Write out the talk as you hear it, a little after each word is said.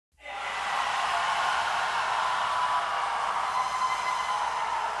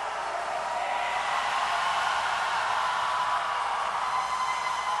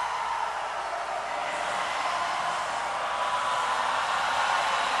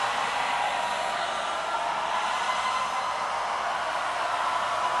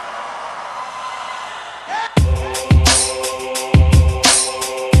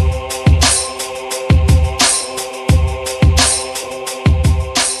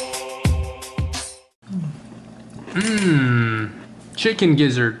Chicken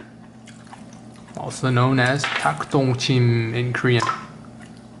gizzard, also known as 닭똥찜 in Korean.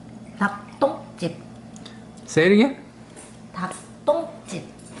 닭똥집. Say it again? 닭똥집.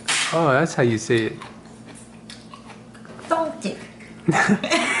 Oh, that's how you say it. 똥집.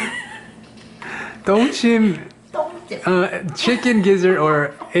 똥찜. 똥집. Chicken gizzard,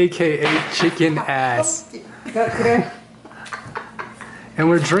 or aka chicken ass. And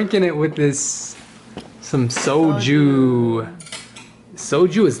we're drinking it with some soju.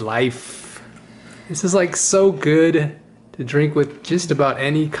 Soju is life. This is like so good to drink with just about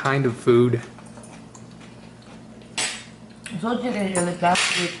any kind of food. Soju is really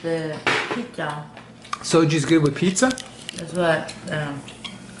best with the pizza. Soju's good with pizza? That's what the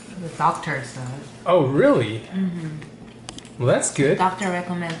doctor said. Oh, really? Well, that's good. Doctor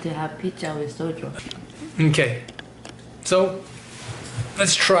recommend to have pizza with soju. Okay, so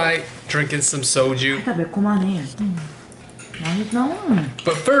let's try drinking some soju. 매콤하네. 맛있어.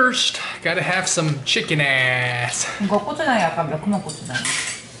 But first, gotta have some chicken ass. 이거 고추장이 약간 매콤한 고추장.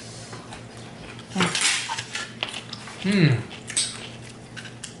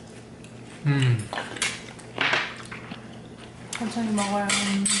 천천히 먹어요.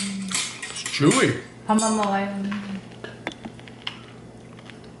 It's chewy. 밥만 먹어요.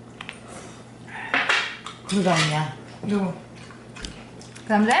 고추장이야. 누구?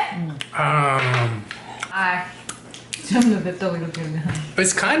 그다음에? 지금도 맵다고 이렇게 그냥.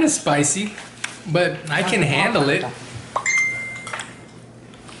 It's kind of spicy, but I can handle it.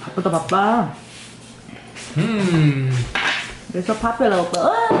 바빠. 그래서 popular 오빠.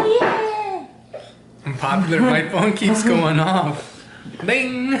 Oh yeah. I'm popular. My phone keeps going off.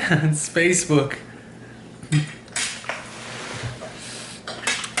 Bing! It's Facebook.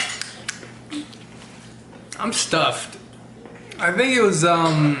 I'm stuffed. I think it was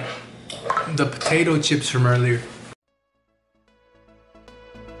the potato chips from earlier.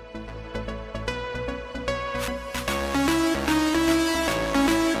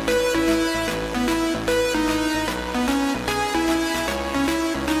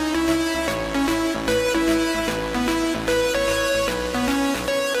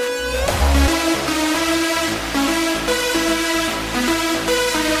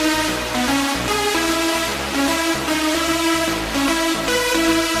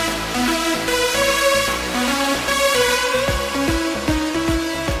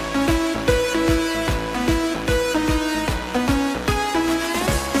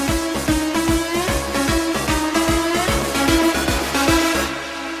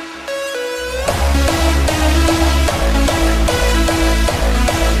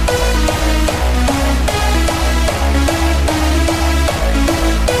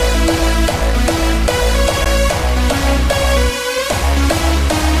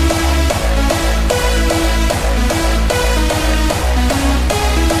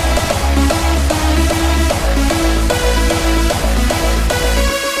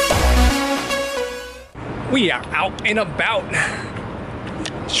 We are out and about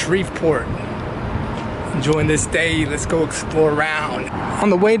Shreveport, enjoying this day. Let's go explore around. On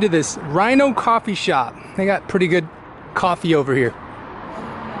the way to this Rhino coffee shop. They got pretty good coffee over here.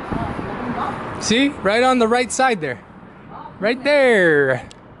 See, right on the right side there, right there.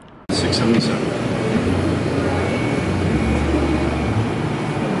 677.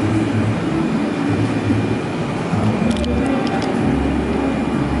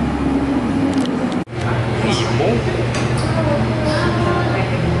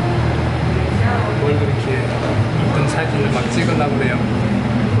 뭘 그렇게 이쁜 사진을 막 찍으려고 그래요?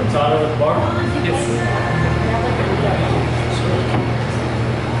 What's out of the bar? Yes.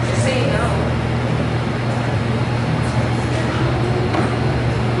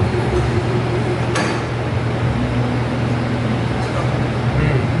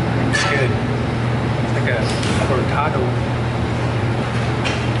 It's good. It's like a cortado.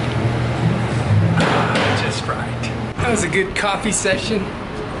 Just right. That was a good coffee session.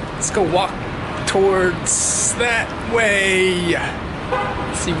 Let's go walk towards that way.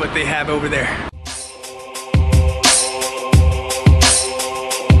 See what they have over there.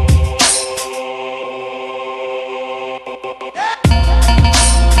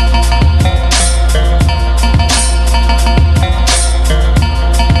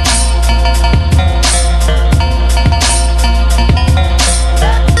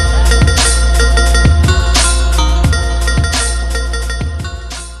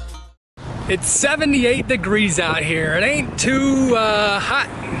 It's 78 degrees out here. It ain't too hot.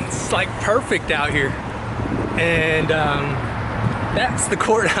 It's like perfect out here. And that's the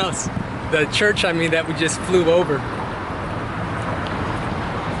courthouse, the church, I mean, that we just flew over.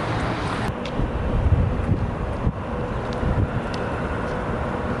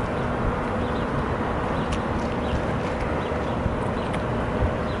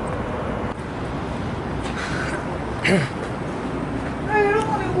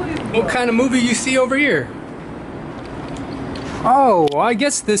 What kind of movie you see over here? Oh, I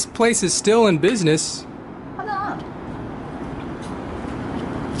guess this place is still in business.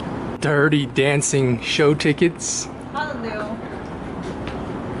 Dirty Dancing show tickets. 하는데요.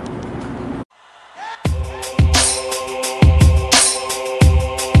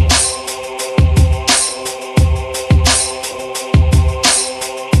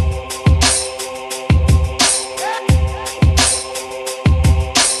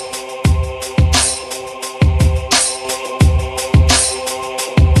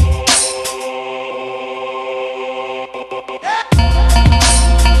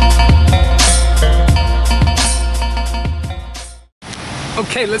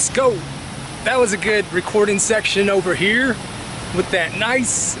 Okay, let's go. That was a good recording section over here with that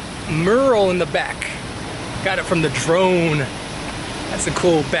nice mural in the back. Got it from the drone. That's a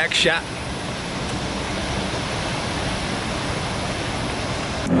cool back shot.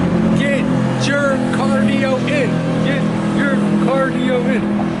 Get your cardio in. Get your cardio in.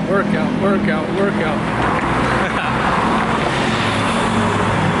 Workout, workout, workout.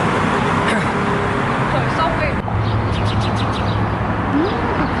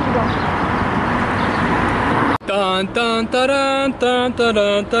 Dun, dun, dun, dun, dun,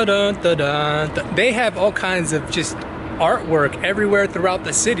 dun, dun, dun, dun. They have all kinds of just artwork everywhere throughout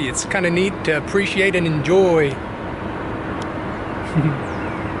the city. It's kind of neat to appreciate and enjoy.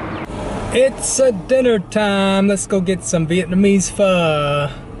 It's a dinner time. Let's go get some Vietnamese pho.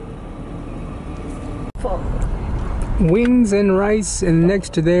 Wings and rice, and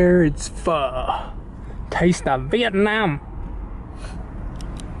next to there it's pho. Taste of Vietnam.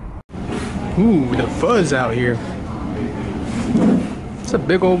 Ooh, the pho's out here. It's a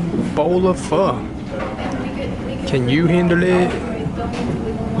big old bowl of pho. Can you handle it?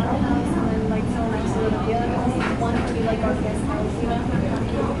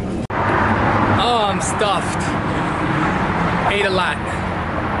 Oh, I'm stuffed. Ate a lot.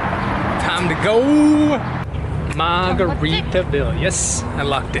 Time to go. Margaritaville. Yes, I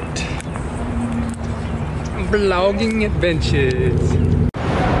locked it. Vlogging adventures.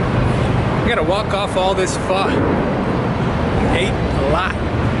 I gotta walk off all this pho. Ate a lot.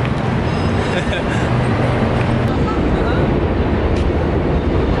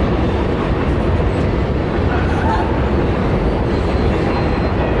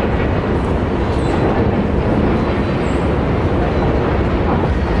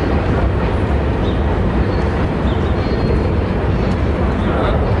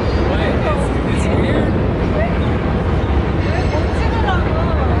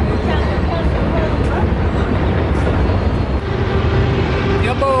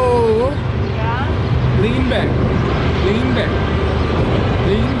 Lean back, lean back,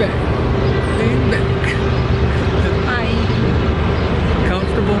 lean back, lean back. Hi.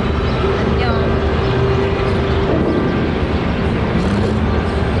 Comfortable? 안녕.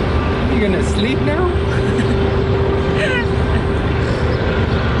 You gonna sleep now?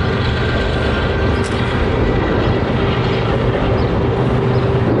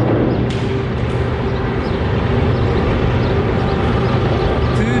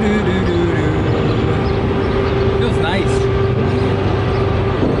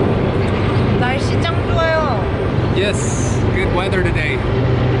 Yes, good weather today.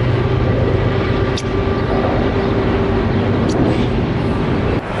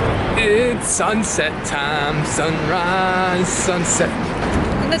 It's sunset time, sunrise, sunset.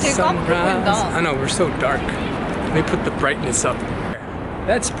 근데 되게 까맣게 보인다. I know, we're so dark. Let me put the brightness up.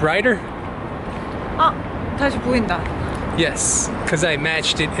 That's brighter. 아, 다시 보인다. Yes, because I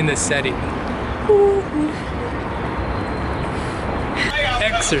matched it in the setting.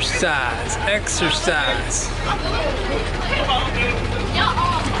 Exercise, exercise.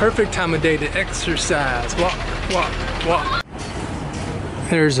 Perfect time of day to exercise. Walk, walk, walk.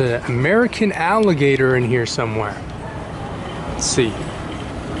 There's an American alligator in here somewhere. Let's see.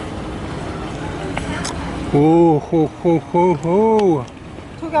 Oh, ho, ho, ho, ho.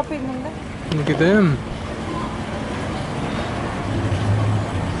 저기 앞에 있는데? Look at them.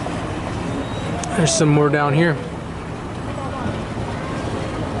 There's some more down here.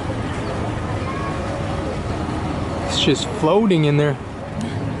 It's just floating in there.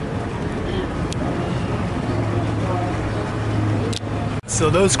 So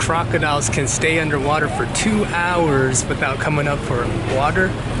those crocodiles can stay underwater for 2 hours without coming up for water,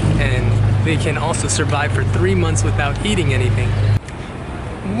 and they can also survive for 3 months without eating anything.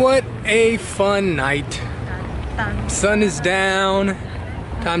 What a fun night. Sun is down.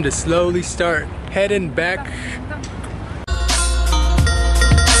 Time to slowly start heading back